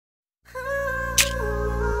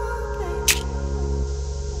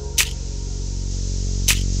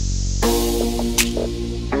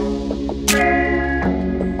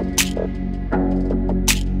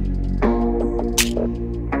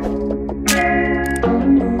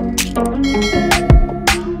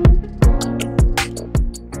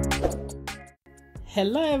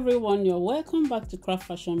Hello everyone, you're welcome back to Craft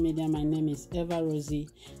Fashion Media. My name is Eva Rosie.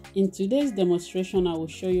 In today's demonstration, I will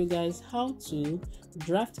show you guys how to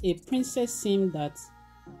draft a princess seam that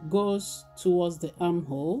goes towards the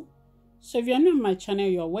armhole. So if you're new on my channel,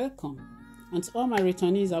 you're welcome. And to all my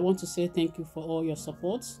returnees, I want to say thank you for all your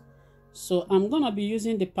support. So I'm gonna be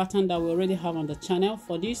using the pattern that we already have on the channel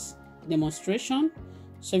for this demonstration.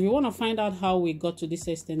 So if you want to find out how we got to this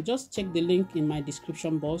extent, just check the link in my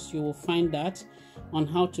description box. You will find that on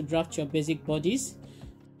how to draft your basic bodies.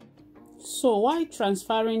 So while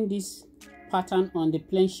transferring this pattern on the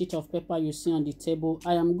plain sheet of paper you see on the table,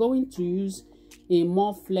 I am going to use a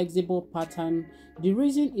more flexible pattern. The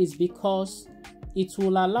reason is because it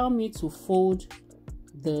will allow me to fold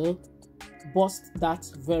the bust dart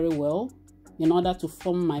very well in order to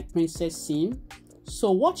form my princess seam.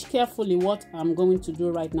 So watch carefully what I'm going to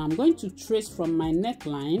do right now. I'm going to trace from my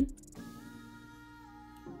neckline,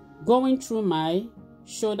 going through my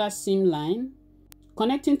shoulder seam line,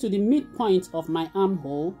 connecting to the midpoint of my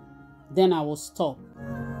armhole, then I will stop.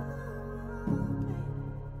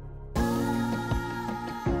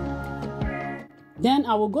 Then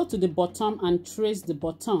I will go to the bottom and trace the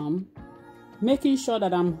bottom, making sure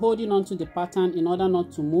that I'm holding on to the pattern in order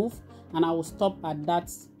not to move, and I will stop at that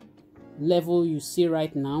level you see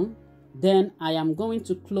right now. Then I am going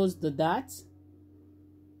to close the dart,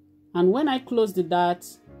 and when I close the dart,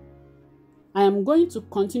 I am going to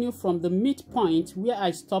continue from the midpoint where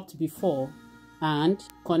I stopped before and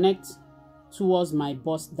connect towards my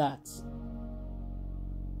bust dart.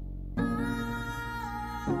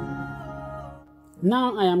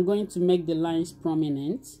 Now I am going to make the lines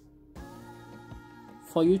prominent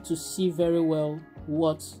for you to see very well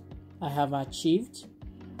what I have achieved.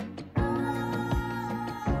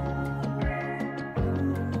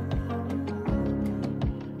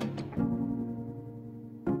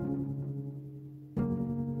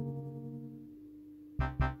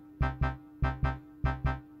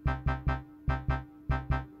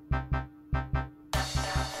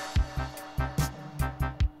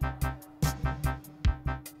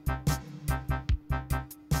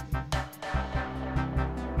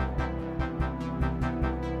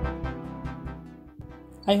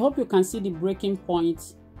 I hope you can see the breaking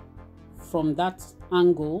point from that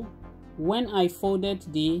angle when I folded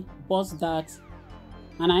the bust dart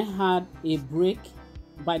and I had a break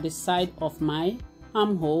by the side of my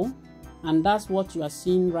armhole, and that's what you are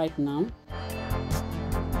seeing right now.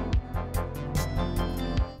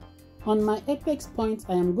 On my apex point,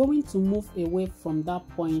 I am going to move away from that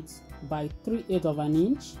point by 3/8 of an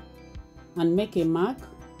inch and make a mark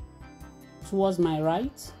towards my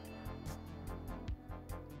right.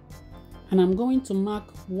 And I'm going to mark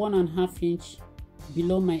 1.5 inch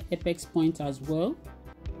below my apex point as well.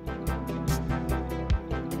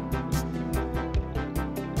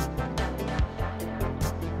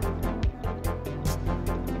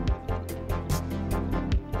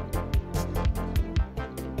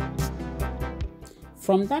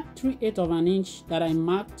 From that 3/8 of an inch that I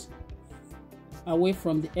marked away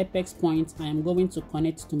from the apex point, I am going to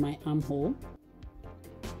connect to my armhole.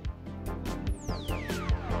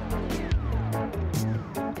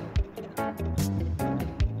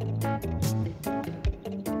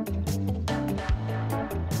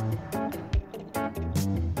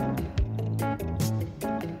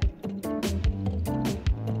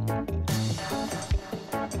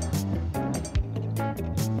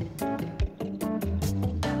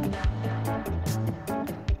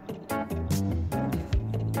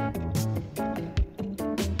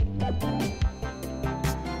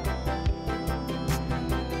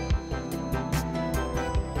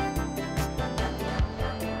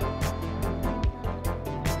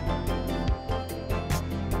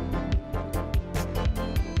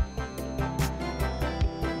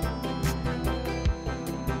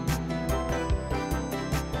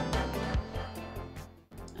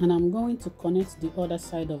 And I'm going to connect the other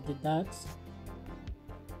side of the dart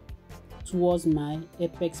towards my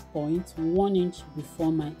apex point, 1 inch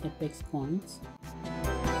before my apex point.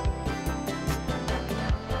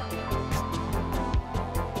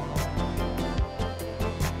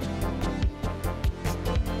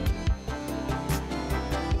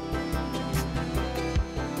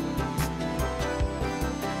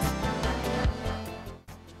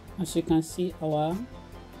 As you can see, our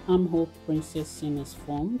armhole princess seam is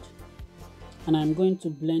formed, and I'm going to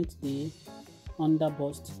blend the under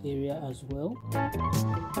bust area as well.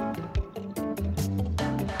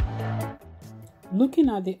 Looking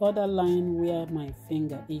at the other line where my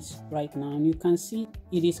finger is right now, you can see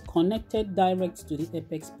it is connected direct to the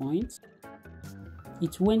apex point.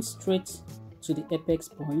 It went straight to the apex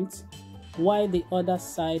point, while the other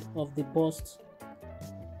side of the bust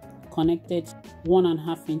connected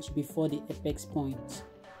 1.5 inches before the apex point.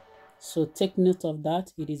 So take note of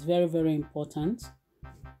that. It is very, very important.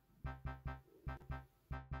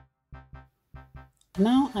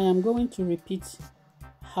 Now I am going to repeat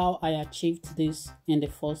how I achieved this in the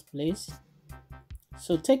first place.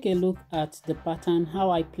 So take a look at the pattern, how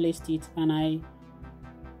I placed it, and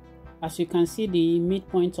as you can see, the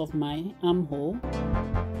midpoint of my armhole,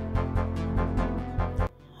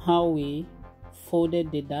 how we folded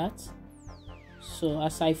the dart. So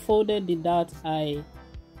as I folded the dart,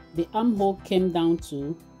 the armhole came down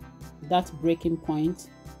to that breaking point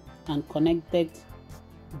and connected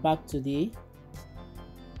back to the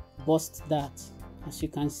bust dart, as you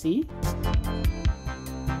can see.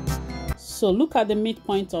 So look at the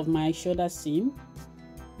midpoint of my shoulder seam.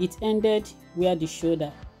 It ended where the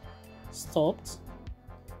shoulder stopped.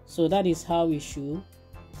 So that is how it should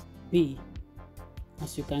be,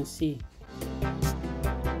 as you can see.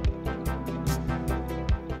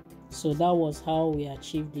 So that was how we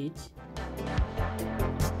achieved it.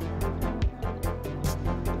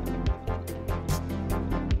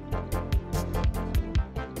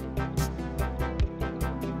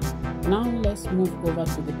 Now let's move over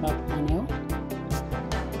to the back panel.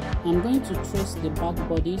 I'm going to trace the back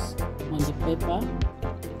bodice on the paper.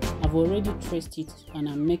 I've already traced it and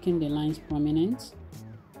I'm making the lines prominent.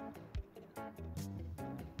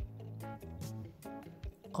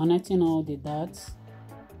 Connecting all the darts.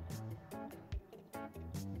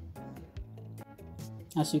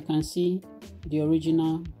 As you can see, the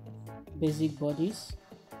original basic bodice,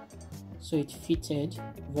 so it fitted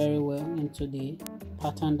very well into the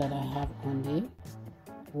pattern that I have on the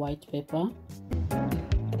white paper.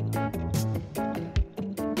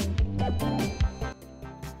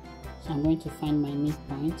 So I'm going to find my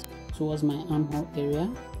midpoint towards my armhole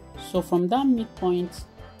area. So from that midpoint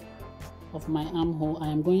of my armhole, I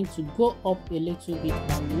am going to go up a little bit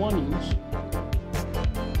by 1 inch,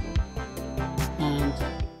 and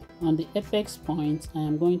on the apex point I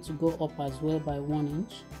am going to go up as well by 1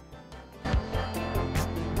 inch.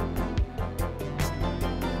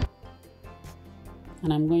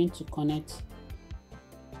 And I'm going to connect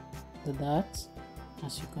the dart,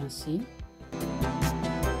 as you can see.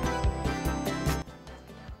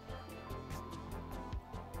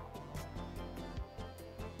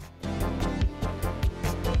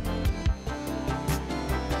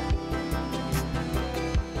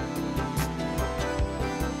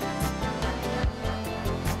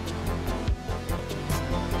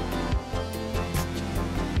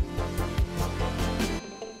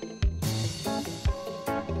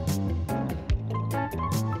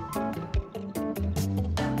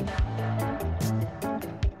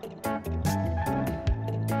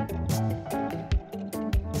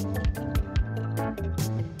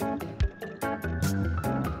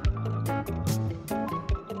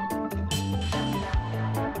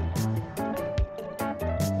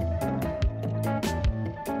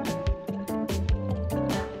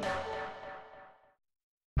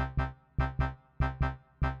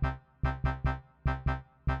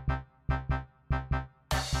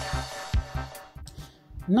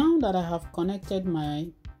 Now that I have connected my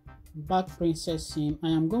back princess seam, I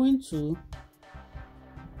am going to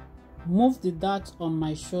move the dart on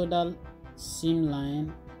my shoulder seam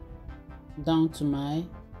line down to my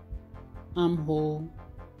armhole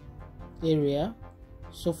area.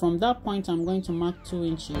 So from that point I'm going to mark 2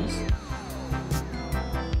 inches,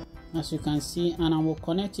 as you can see, and I will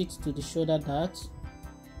connect it to the shoulder dart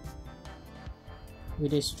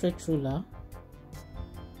with a straight ruler.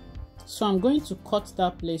 So I'm going to cut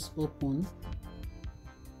that place open,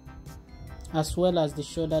 as well as the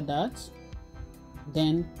shoulder dart,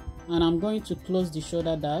 and I'm going to close the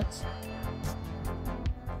shoulder dart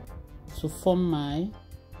to form my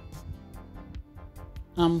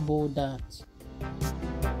armhole dart.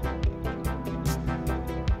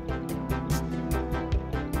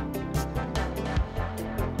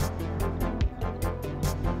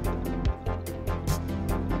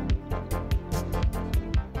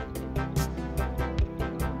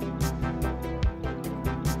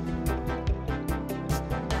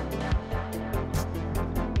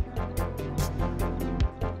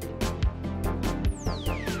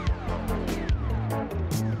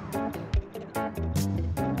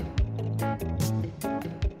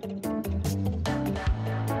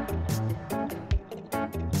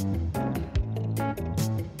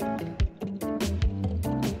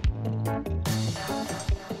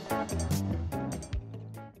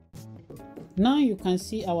 Now you can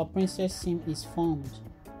see our princess seam is formed.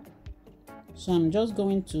 So I'm just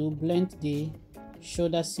going to blend the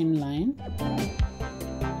shoulder seam line.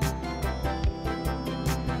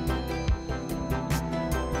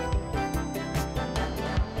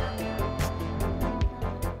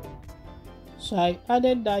 So I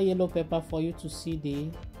added that yellow pepper for you to see the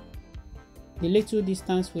little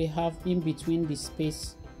distance we have in between the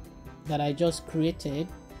space that I just created,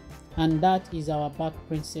 and that is our back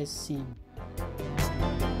princess seam.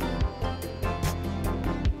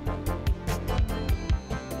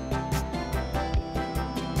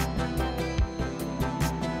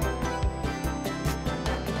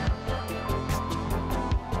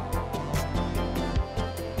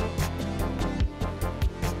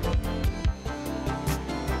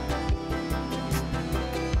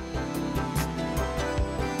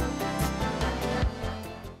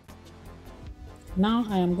 Now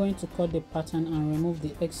I am going to cut the pattern and remove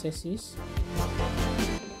the excesses.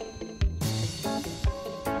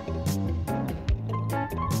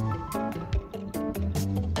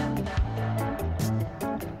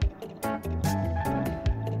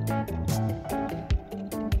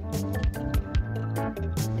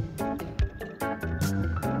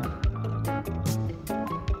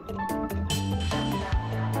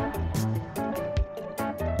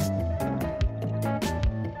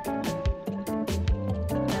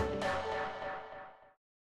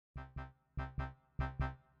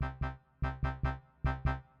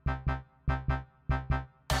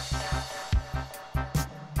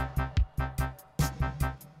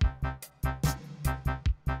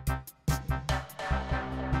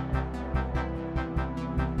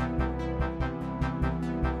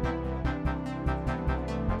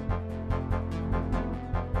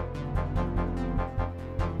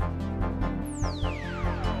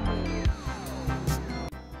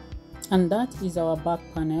 And that is our back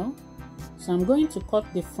panel. So I'm going to cut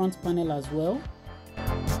the front panel as well.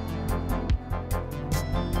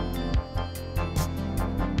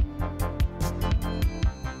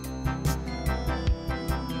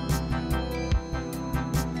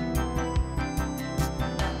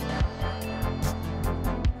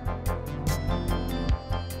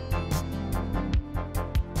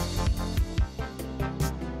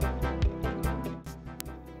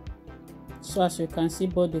 So as you can see,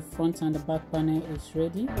 both the front and the back panel is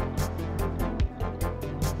ready.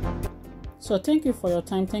 So thank you for your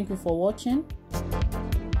time. Thank you for watching.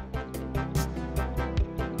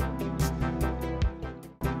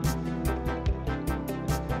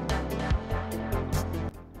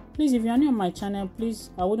 Please, if you are new on my channel, please,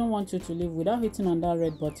 I wouldn't want you to leave without hitting on that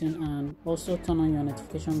red button, and also turn on your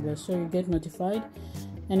notification bell so you get notified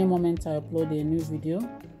any moment I upload a new video.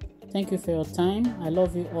 Thank you for your time. I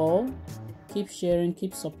love you all. Keep sharing,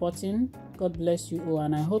 keep supporting. God bless you all,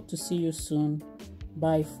 and I hope to see you soon.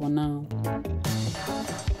 Bye for now.